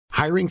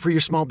Hiring for your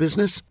small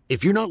business?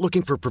 If you're not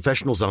looking for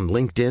professionals on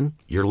LinkedIn,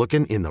 you're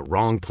looking in the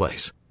wrong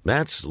place.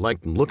 That's like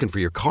looking for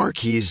your car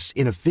keys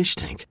in a fish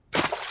tank.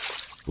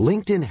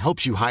 LinkedIn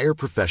helps you hire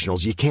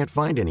professionals you can't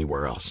find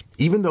anywhere else,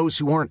 even those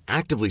who aren't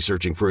actively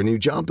searching for a new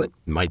job but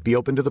might be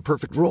open to the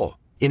perfect role.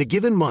 In a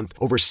given month,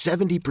 over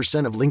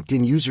 70% of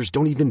LinkedIn users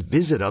don't even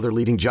visit other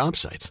leading job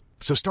sites.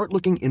 So start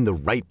looking in the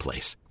right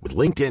place. With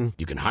LinkedIn,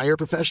 you can hire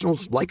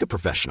professionals like a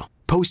professional.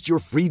 Post your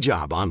free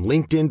job on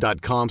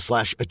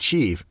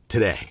linkedin.com/achieve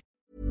today.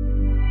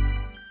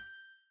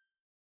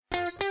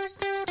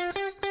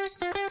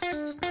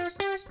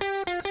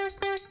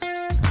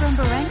 From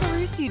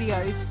Barangaroo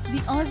Studios, the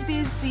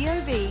AusBiz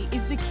COB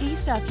is the key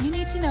stuff you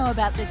need to know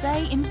about the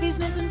day in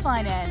business and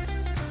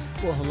finance.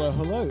 Well,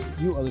 hello.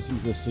 You are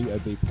listening to the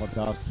COB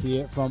podcast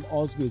here from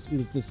AusBiz. It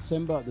is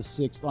December the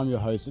 6th. I'm your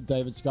host,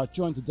 David Scott,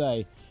 joined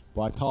today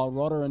by Kyle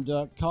Rodder. And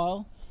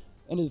Kyle,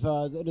 end of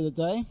the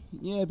day,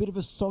 a bit of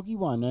a soggy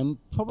one, and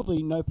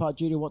probably no part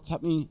due to what's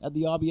happening at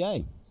the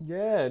RBA.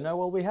 Yeah, no,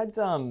 well, we had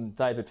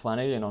David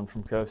Flanagan on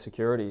from Curve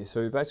Security,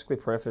 so we basically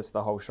prefaced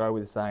the whole show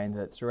with saying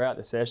that throughout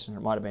the session,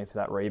 it might have been for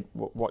that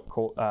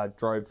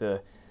drove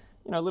the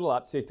little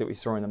uptick that we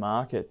saw in the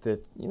market,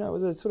 that it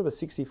was a sort of a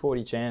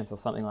 60-40 chance or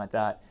something like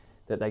that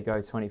they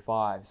go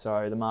 25.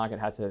 So the market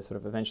had to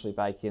sort of eventually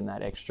bake in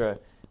that extra,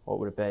 what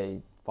would it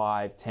be,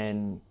 5,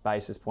 10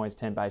 basis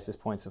points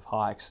of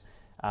hikes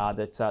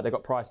that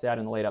got priced out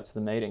in the lead up to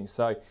the meeting.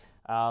 So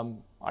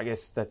I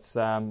guess that's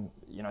the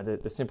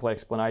simple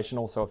explanation.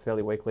 Also a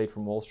fairly weak lead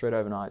from Wall Street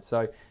overnight. So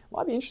it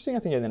might be interesting, I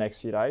think, in the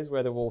next few days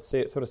whether we'll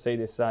see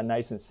this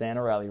nascent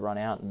Santa rally run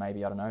out, and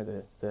maybe, I don't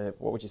know, the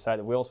what would you say,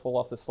 the wheels fall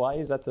off the sleigh?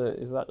 Is that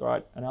the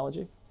right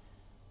analogy?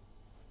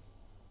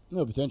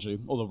 No, potentially,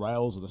 or the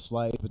rails or the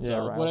sleigh, but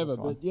rails, whatever.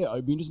 But yeah,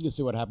 it'd be interesting to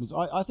see what happens.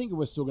 I think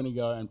we're still going to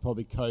go and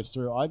probably coast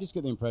through. I just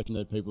get the impression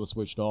that people are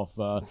switched off.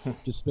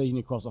 Just speaking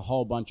across a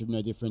whole bunch of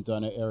different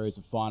areas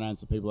of finance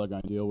that people are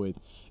going to deal with,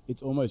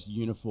 it's almost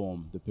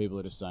uniform that people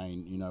are just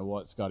saying, you know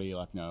what, Scotty,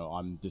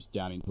 I'm just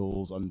down in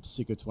tools. I'm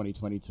sick of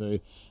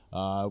 2022.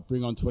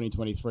 Bring on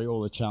 2023,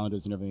 all the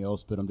challenges and everything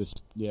else. But I'm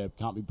just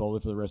can't be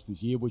bothered for the rest of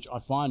this year, which I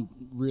find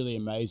really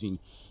amazing.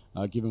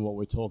 Given what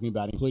we're talking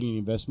about, including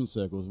investment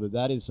circles. But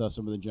that is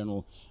some of the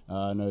general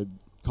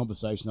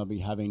conversations I've been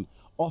having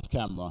off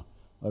camera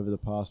over the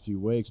past few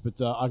weeks. But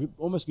I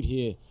almost could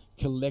hear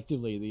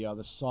collectively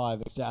the sigh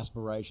of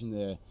exasperation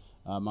there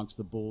amongst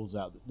the bulls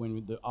out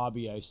when the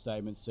RBA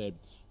statement said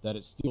that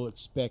it still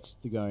expects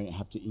to go and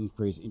have to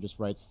increase interest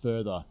rates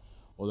further,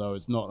 although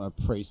it's not on a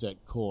preset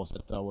course.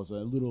 That was a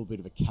little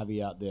bit of a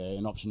caveat there,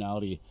 an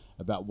optionality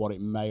about what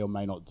it may or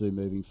may not do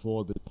moving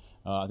forward. But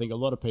I think a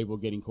lot of people are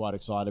getting quite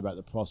excited about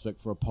the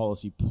prospect for a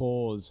policy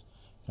pause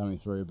coming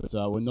through. But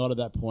we're not at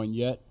that point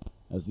yet,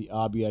 as the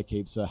RBA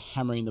keeps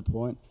hammering the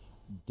point,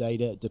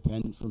 data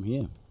dependent from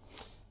here.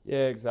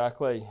 Yeah,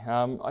 exactly.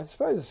 I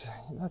suppose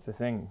that's the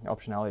thing,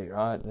 optionality,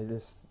 right?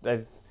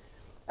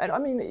 And I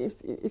mean,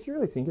 if you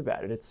really think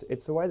about it,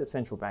 it's the way that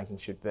central banking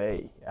should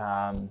be.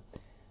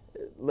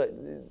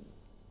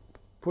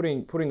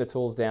 Putting the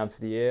tools down for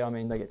the year, I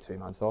mean, they get 2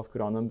 months off,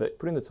 good on them, but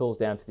putting the tools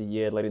down for the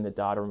year, letting the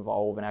data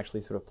evolve and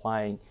actually sort of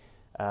playing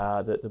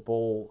the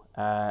ball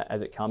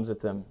as it comes at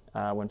them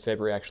when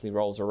February actually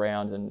rolls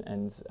around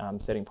and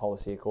setting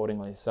policy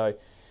accordingly. So,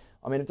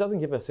 I mean, it doesn't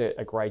give us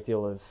a great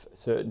deal of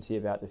certainty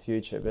about the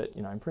future, but,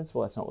 in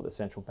principle, that's not what the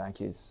central bank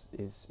is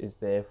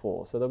there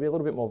for. So there'll be a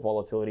little bit more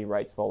volatility,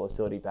 rates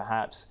volatility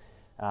perhaps,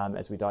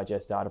 as we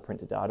digest data print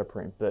to data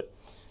print. But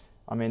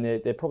I mean,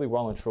 they're probably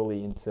well and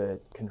truly into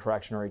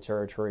contractionary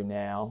territory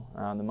now.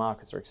 The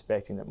markets are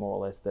expecting that more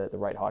or less the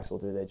rate hikes will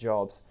do their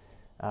jobs.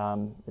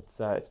 It's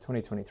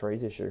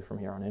 2023's issue from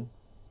here on in.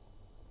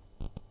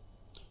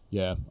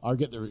 Yeah, I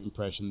get the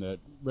impression that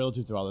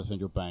relative to other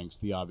central banks,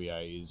 the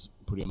RBA is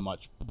putting a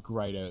much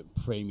greater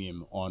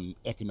premium on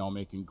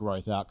economic and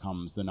growth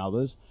outcomes than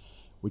others,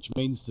 which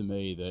means to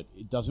me that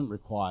it doesn't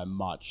require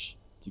much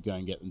to go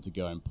and get them to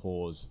go and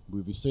pause.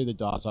 We see the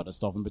data start to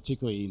stop, and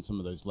particularly in some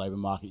of those labour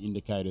market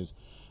indicators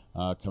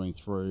coming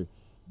through,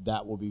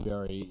 that will be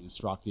very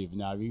instructive.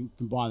 Now, if you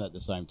combine that at the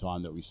same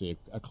time that we see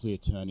a clear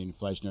turn in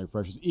inflationary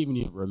pressures, even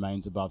if it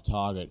remains above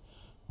target,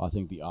 I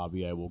think the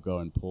RBA will go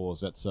and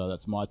pause.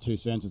 That's my 2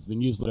 cents. It's the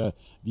newsletter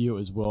view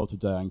as well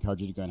today. I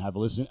encourage you to go and have a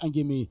listen and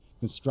give me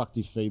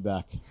constructive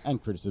feedback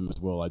and criticism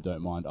as well. I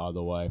don't mind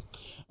either way.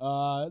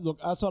 Look,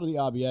 outside of the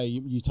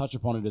RBA, you touch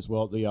upon it as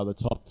well at the other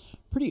top.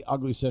 Pretty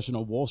ugly session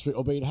on Wall Street,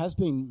 albeit it has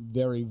been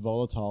very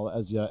volatile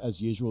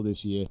as usual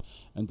this year,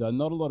 and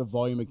not a lot of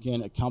volume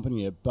again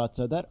accompanying it. But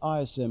that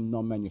ISM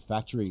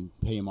non-manufacturing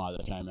PMI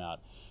that came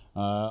out,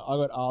 I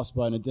got asked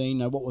by Nadine,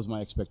 what was my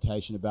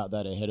expectation about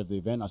that ahead of the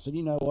event? I said,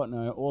 you know what,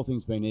 no, all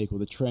things being equal,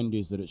 the trend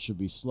is that it should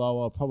be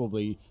slower,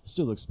 probably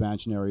still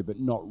expansionary,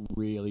 but not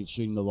really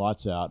shooting the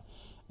lights out.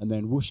 And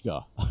then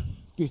whooshka,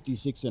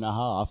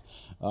 56.5.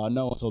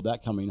 No one saw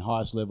that coming,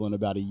 highest level in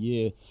about a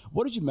year.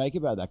 What did you make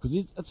about that? Because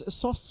it's a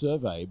soft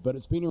survey, but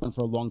it's been around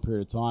for a long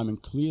period of time,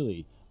 and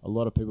clearly a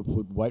lot of people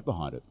put weight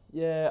behind it.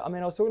 Yeah, I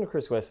mean, I was talking to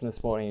Chris Weston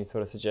this morning. He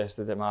sort of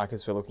suggested that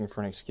markets were looking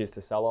for an excuse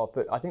to sell off.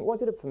 But I think what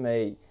did it for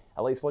me,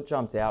 at least what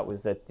jumped out,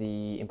 was that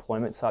the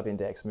employment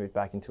sub-index moved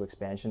back into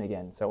expansion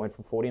again. So it went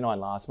from 49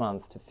 last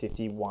month to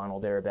 51 or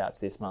thereabouts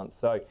this month.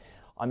 So,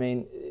 I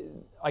mean,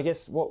 I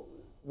guess what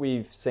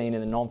we've seen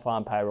in the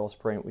non-farm payrolls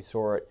print, we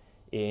saw it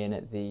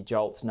in the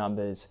JOLTS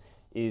numbers,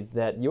 is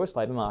that the US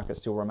labour market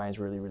still remains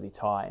really, really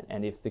tight.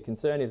 And if the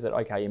concern is that,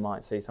 okay, you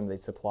might see some of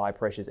these supply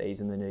pressures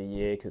ease in the new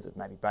year because of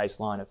maybe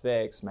baseline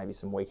effects, maybe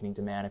some weakening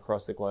demand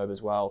across the globe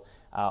as well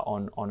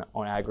on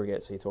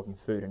aggregate, so you're talking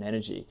food and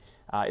energy.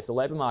 If the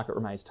labour market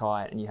remains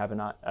tight and you have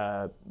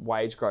a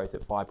wage growth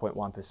at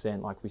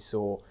 5.1% like we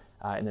saw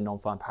in the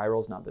non-farm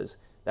payrolls numbers,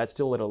 that's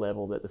still at a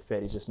level that the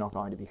Fed is just not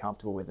going to be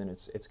comfortable with, and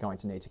it's going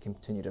to need to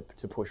continue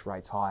to push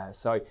rates higher.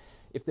 So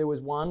if there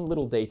was one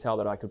little detail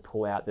that I could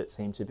pull out that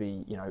seemed to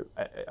be,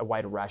 a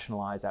way to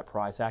rationalise that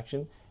price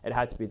action, it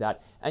had to be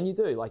that. And you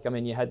do,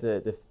 you had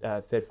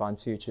the Fed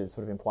Funds futures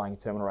sort of implying a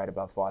terminal rate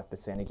above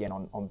 5% again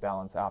on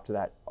balance after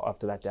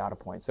that data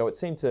point. So it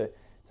seemed to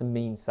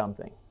mean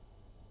something.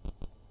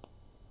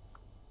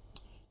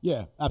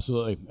 Yeah,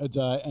 absolutely.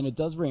 And it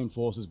does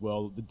reinforce as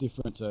well the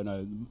different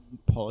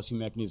policy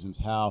mechanisms,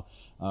 how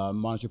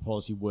monetary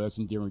policy works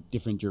in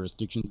different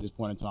jurisdictions at this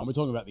point in time. We're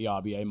talking about the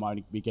RBA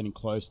might be getting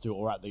close to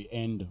or at the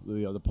end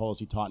of the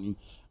policy tightening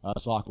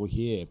cycle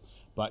here.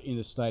 But in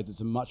the States, it's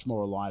a much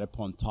more reliant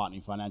upon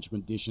tightening financial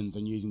conditions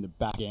and using the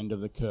back end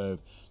of the curve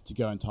to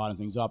go and tighten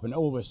things up. And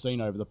all we've seen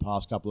over the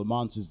past couple of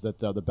months is that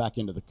the back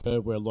end of the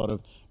curve, where a lot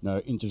of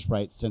interest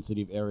rate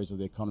sensitive areas of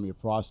the economy are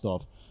priced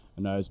off,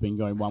 has been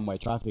going one-way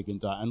traffic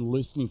and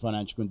loosening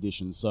financial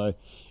conditions. So it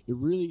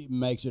really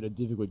makes it a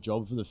difficult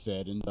job for the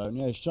Fed.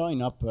 And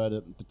showing up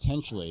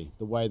potentially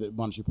the way that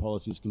monetary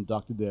policy is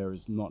conducted there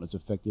is not as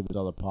effective as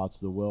other parts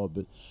of the world.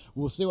 But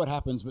we'll see what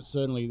happens. But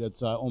certainly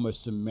that's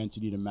almost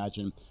cemented, you'd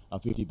imagine, a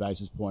 50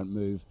 basis point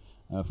move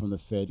from the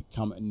Fed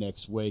come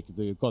next week.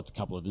 They've got a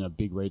couple of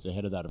big reads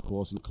ahead of that, of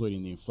course,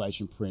 including the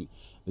inflation print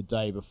the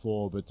day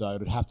before. But it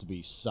would have to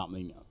be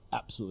something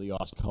absolutely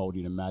ice cold,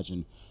 you'd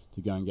imagine, to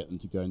go and get them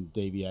to go and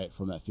deviate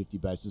from that 50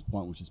 basis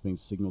point, which is being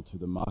signaled to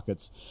the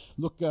markets.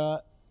 Look,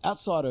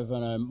 outside of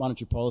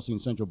monetary policy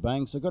and central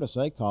banks, I've got to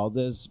say, Kyle,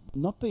 there's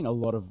not been a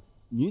lot of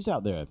news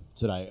out there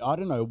today. I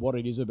don't know what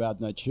it is about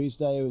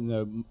Tuesday in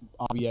the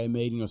RBA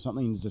meeting or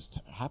something has just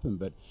happened,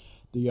 but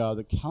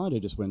the calendar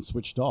just went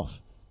switched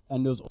off.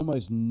 And there was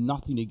almost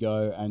nothing to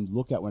go and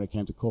look at when it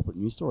came to corporate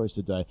news stories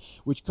today,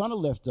 which kind of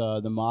left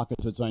the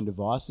market to its own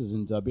devices,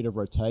 and a bit of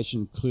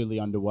rotation clearly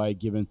underway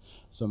given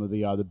some of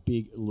the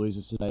big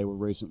losers today were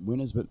recent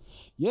winners. But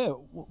yeah,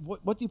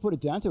 what do you put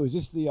it down to? Is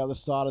this the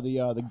start of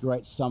the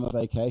great summer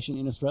vacation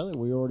in Australia?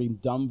 We're already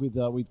done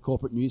with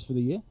corporate news for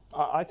the year?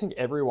 I think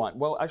everyone.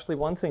 Well, actually,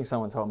 one thing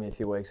someone told me a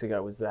few weeks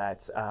ago was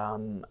that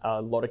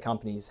a lot of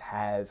companies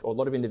a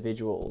lot of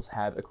individuals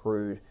have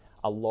accrued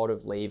a lot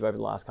of leave over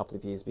the last couple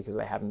of years because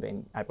they haven't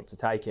been able to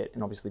take it,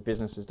 and obviously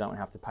businesses don't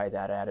have to pay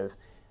that out of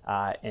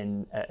at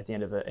the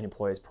end of an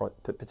employer's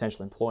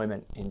potential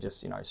employment in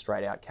just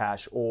straight out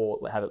cash, or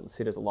have it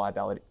sit as a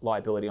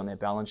liability on their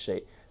balance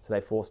sheet. So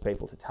they force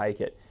people to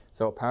take it.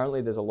 So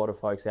apparently there's a lot of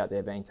folks out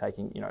there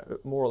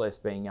more or less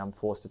being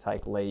forced to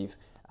take leave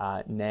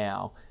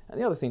now. And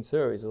the other thing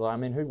too is, who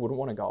wouldn't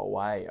want to go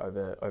away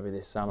over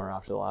this summer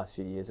after the last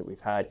few years that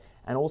we've had?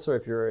 And also,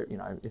 if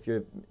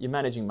you're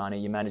managing money,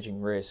 you're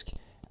managing risk,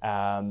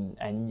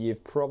 and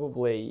you've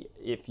probably,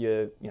 if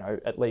you're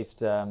at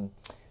least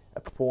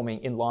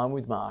performing in line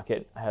with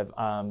market, have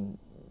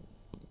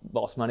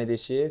lost money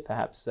this year,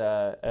 perhaps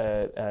had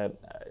a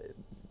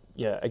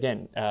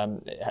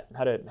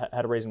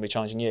reasonably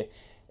challenging year,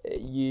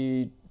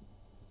 you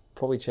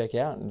probably check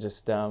out and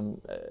just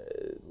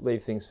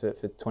leave things for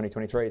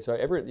 2023. So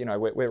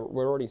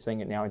we're already seeing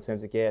it now in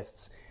terms of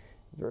guests.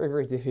 Very,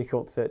 very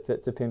difficult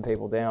to pin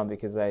people down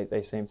because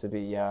they seem to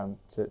be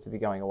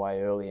going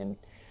away early, and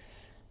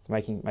it's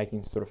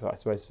making sort of, I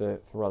suppose,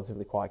 for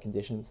relatively quiet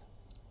conditions.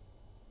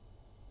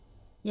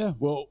 Yeah,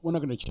 well, we're not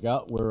going to check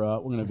out. We're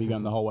going to be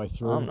going the whole way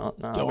through. I'm not.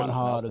 No, going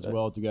hard as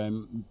well to go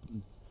and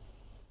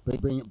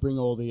bring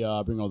all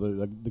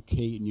the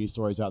key news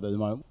stories out there at the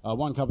moment.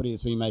 One company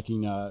that's been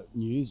making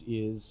news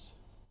is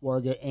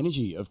Warrego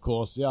Energy, of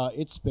course.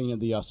 It's been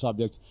the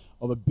subject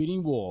of a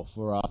bidding war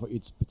for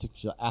its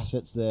particular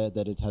assets there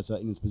that it has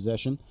in its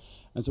possession.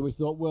 And so we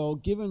thought, well,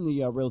 given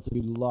the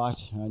relatively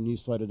light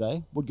news flow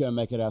today, we'd go and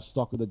make it our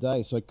stock of the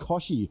day. So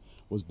Koshi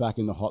was back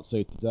in the hot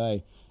seat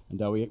today. And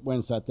we went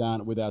and sat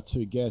down with our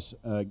two guests,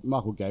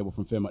 Michael Gable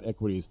from Fairmont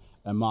Equities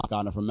and Mark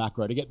Gardner from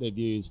Macro, to get their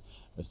views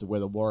as to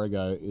whether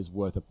Warrego is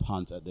worth a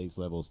punt at these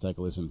levels. Take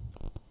a listen.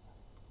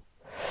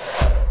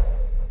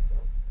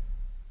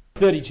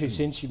 32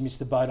 cents, you've missed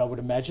the boat, I would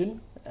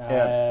imagine.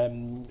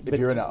 If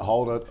you're in it,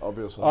 hold it,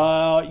 obviously.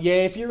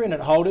 If you're in it,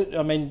 hold it.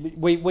 I mean,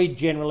 we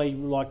generally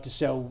like to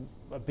sell,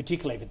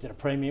 particularly if it's at a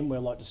premium, we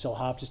like to sell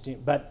half just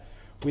in, but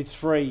with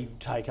 3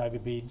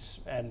 takeover bids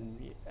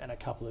and a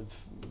couple of,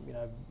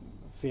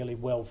 fairly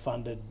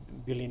well-funded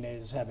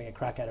billionaires having a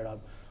crack at it,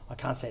 I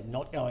can't see it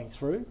not going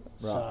through.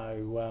 Right.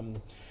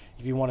 So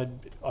if you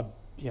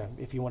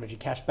wanted your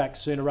cash back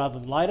sooner rather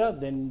than later,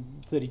 then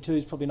 32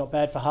 is probably not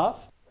bad for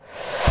half.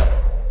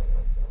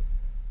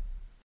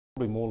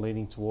 Probably more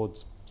leaning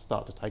towards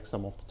start to take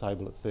some off the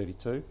table at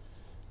 32.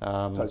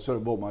 So sort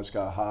of almost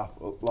go half,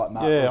 like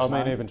Mark yeah, was I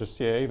mean,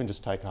 saying. even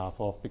just take half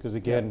off, because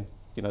again,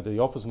 the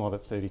offer's not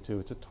at 32,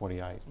 it's at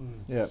 28.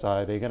 Yeah.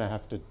 So they're going to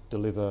have to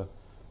deliver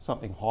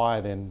something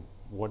higher than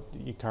what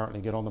you currently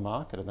get on the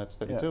market, and that's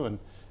 32. Yeah.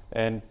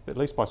 And at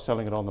least by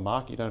selling it on the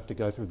market, you don't have to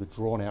go through the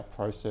drawn out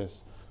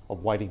process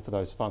of waiting for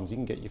those funds. You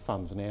can get your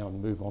funds now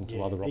and move on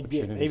to other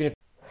opportunities.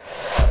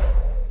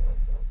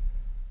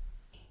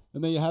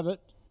 And there you have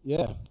it.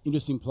 Yeah,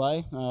 interesting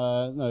play.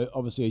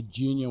 Obviously a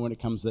junior when it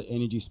comes to the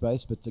energy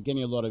space, but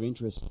getting a lot of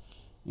interest,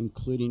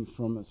 including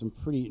from some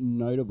pretty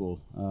notable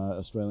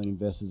Australian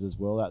investors as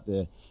well out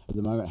there. At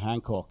the moment,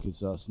 Hancock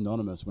is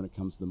synonymous when it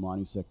comes to the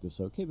mining sector,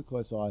 so keep a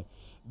close eye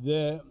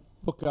there.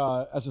 Look,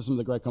 as for some of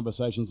the great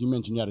conversations, you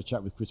mentioned you had a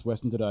chat with Chris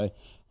Weston today.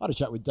 I had a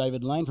chat with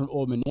David Lane from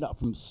Ormanet up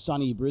from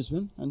sunny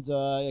Brisbane, and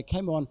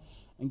came on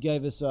and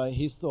gave us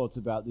his thoughts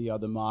about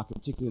the market,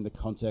 particularly in the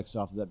context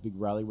after that big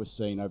rally we're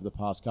seeing over the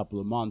past couple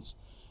of months.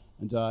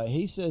 And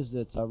he says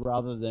that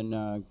rather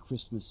than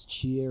Christmas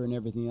cheer and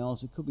everything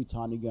else, it could be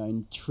time to go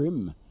and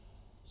trim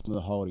some of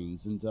the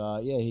holdings. And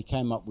he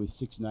came up with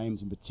 6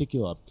 names in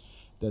particular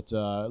that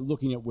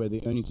looking at where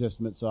the earnings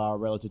estimates are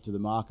relative to the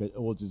market,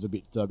 odds is a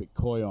bit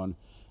coy on.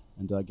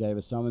 And gave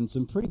us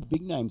some pretty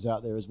big names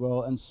out there as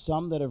well, and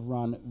some that have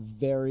run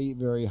very,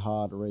 very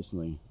hard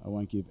recently. I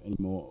won't give any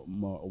more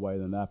away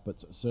than that,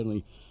 but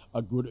certainly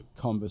a good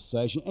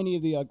conversation. Any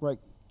of the great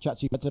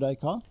chats you had today,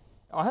 Kyle?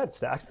 I had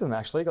stacks of them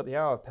actually. Got the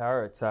hour of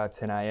power at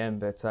 10 a.m,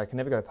 but I can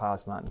never go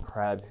past Martin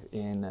Crabb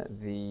in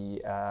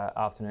the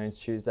afternoons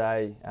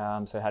Tuesday.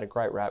 So I had a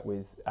great wrap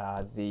with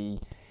on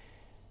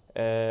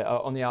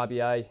the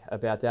RBA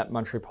about that,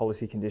 monetary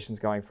policy conditions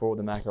going forward,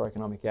 the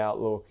macroeconomic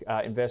outlook,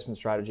 investment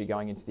strategy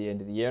going into the end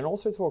of the year, and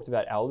also talked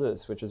about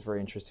Elders, which is very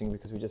interesting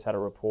because we just had a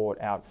report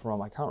out from,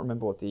 I can't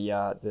remember what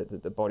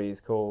the body is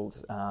called.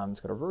 It's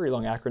got a very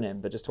long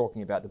acronym, but just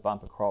talking about the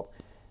bumper crop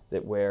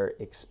that we're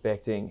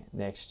expecting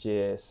next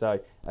year. So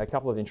a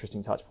couple of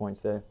interesting touch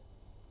points there.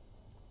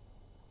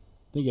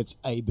 I think it's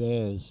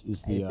ABARES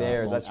is the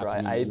ABARES, that's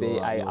right,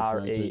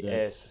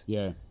 ABARES.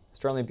 Yeah.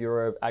 Australian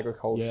Bureau of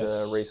Agriculture,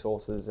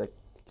 Resources,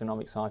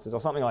 Economic Sciences, or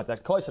something like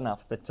that. Close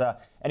enough. But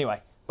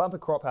anyway, bumper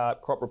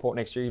crop report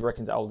next year. He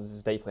reckons Elders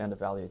is deeply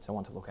undervalued, so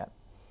one to look at.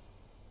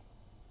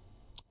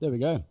 There we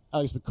go.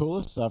 Alex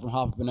Bacoulis from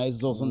Harper Benays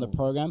is also on the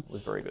program.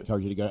 Was very good.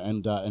 Encourage you to go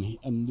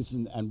and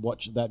listen and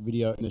watch that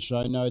video in the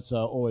show notes.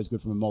 Always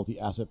good from a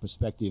multi-asset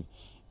perspective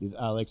is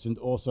Alex. And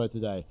also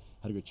today,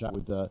 had a good chat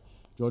with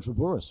George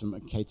Faburis from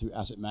K2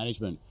 Asset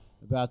Management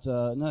about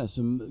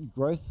some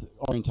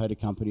growth-orientated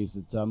companies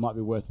that might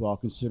be worthwhile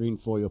considering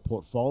for your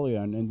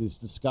portfolio, and this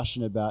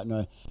discussion about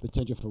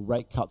potential for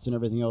rate cuts and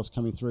everything else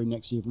coming through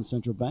next year from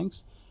central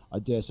banks. I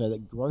dare say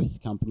that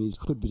growth companies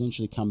could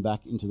potentially come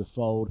back into the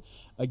fold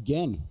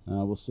again.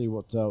 We'll see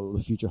what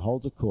the future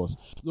holds, of course.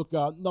 Look,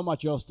 not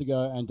much else to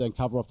go and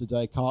cover off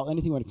today. Kyle,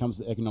 anything when it comes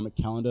to the economic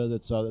calendar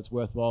that's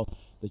worthwhile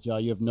that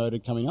you have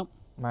noted coming up?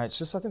 Mate, it's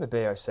just I think the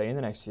BOC in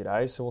the next few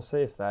days, so we'll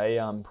see if they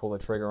pull the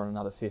trigger on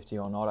another 50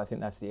 or not. I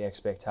think that's the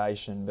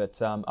expectation.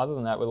 But other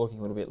than that, we're looking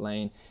a little bit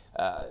lean.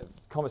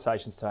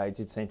 Conversations today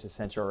did seem to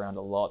centre around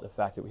a lot the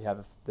fact that we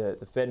have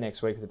the Fed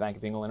next week with the Bank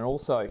of England, and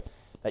also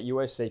that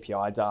US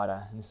CPI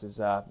data. And this is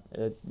an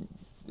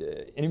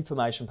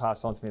information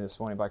passed on to me this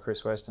morning by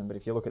Chris Weston. But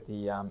if you look at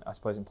the, I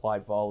suppose,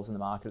 implied vols in the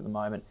market at the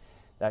moment,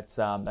 that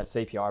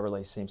CPI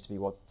release seems to be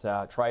what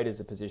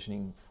traders are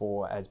positioning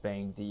for as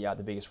being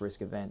the biggest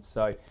risk event.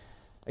 So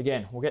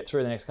again, we'll get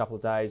through the next couple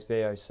of days,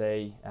 BOC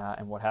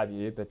and what have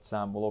you, but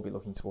we'll all be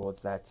looking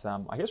towards that.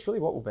 I guess really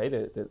what will be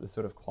the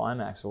sort of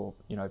climax or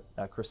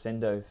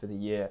crescendo for the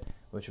year,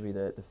 which will be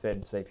the Fed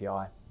and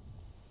CPI.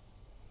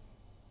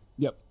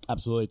 Yep,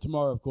 absolutely.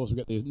 Tomorrow, of course, we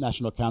get the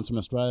national accounts from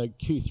Australia.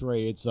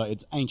 Q3,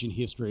 it's ancient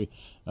history,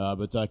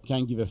 but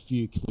can give a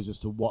few clues as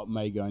to what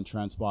may go and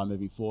transpire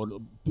moving forward.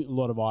 A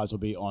lot of eyes will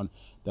be on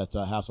that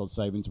household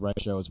savings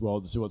ratio as well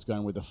to see what's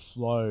going with the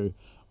flow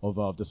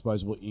of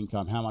disposable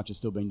income, how much is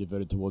still being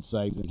diverted towards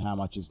savings and how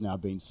much is now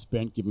being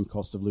spent given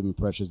cost of living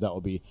pressures. That will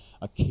be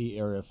a key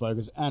area of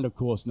focus. And of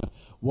course,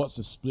 what's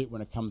the split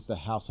when it comes to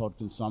household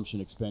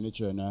consumption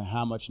expenditure?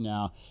 How much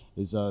now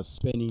is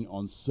spending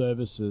on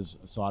services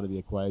side of the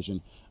equation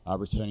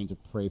returning to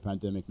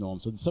pre-pandemic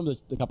norms? So some of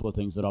the couple of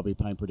things that I'll be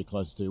paying pretty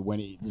close to when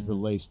it is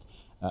released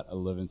at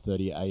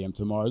 11:30 a.m.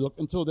 tomorrow. Look,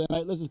 until then,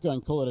 mate, let's just go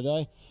and call it a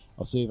day.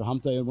 I'll see you for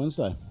Hump Day on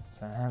Wednesday.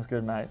 Sounds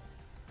good, mate.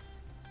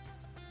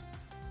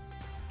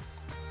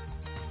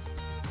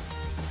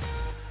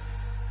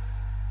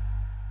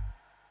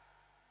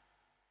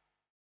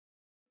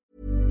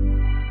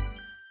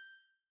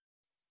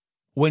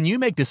 When you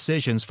make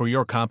decisions for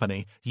your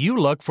company, you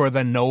look for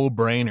the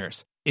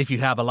no-brainers. If you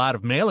have a lot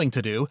of mailing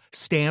to do,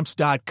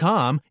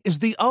 Stamps.com is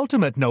the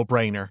ultimate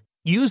no-brainer.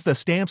 Use the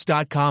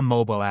Stamps.com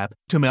mobile app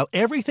to mail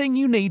everything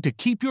you need to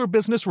keep your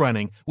business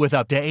running with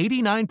up to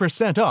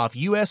 89% off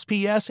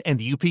USPS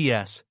and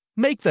UPS.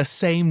 Make the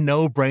same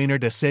no-brainer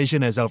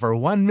decision as over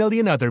 1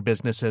 million other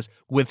businesses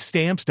with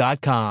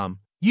Stamps.com.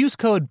 Use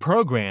code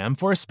PROGRAM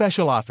for a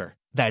special offer.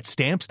 That's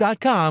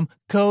Stamps.com,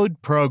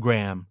 code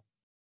PROGRAM.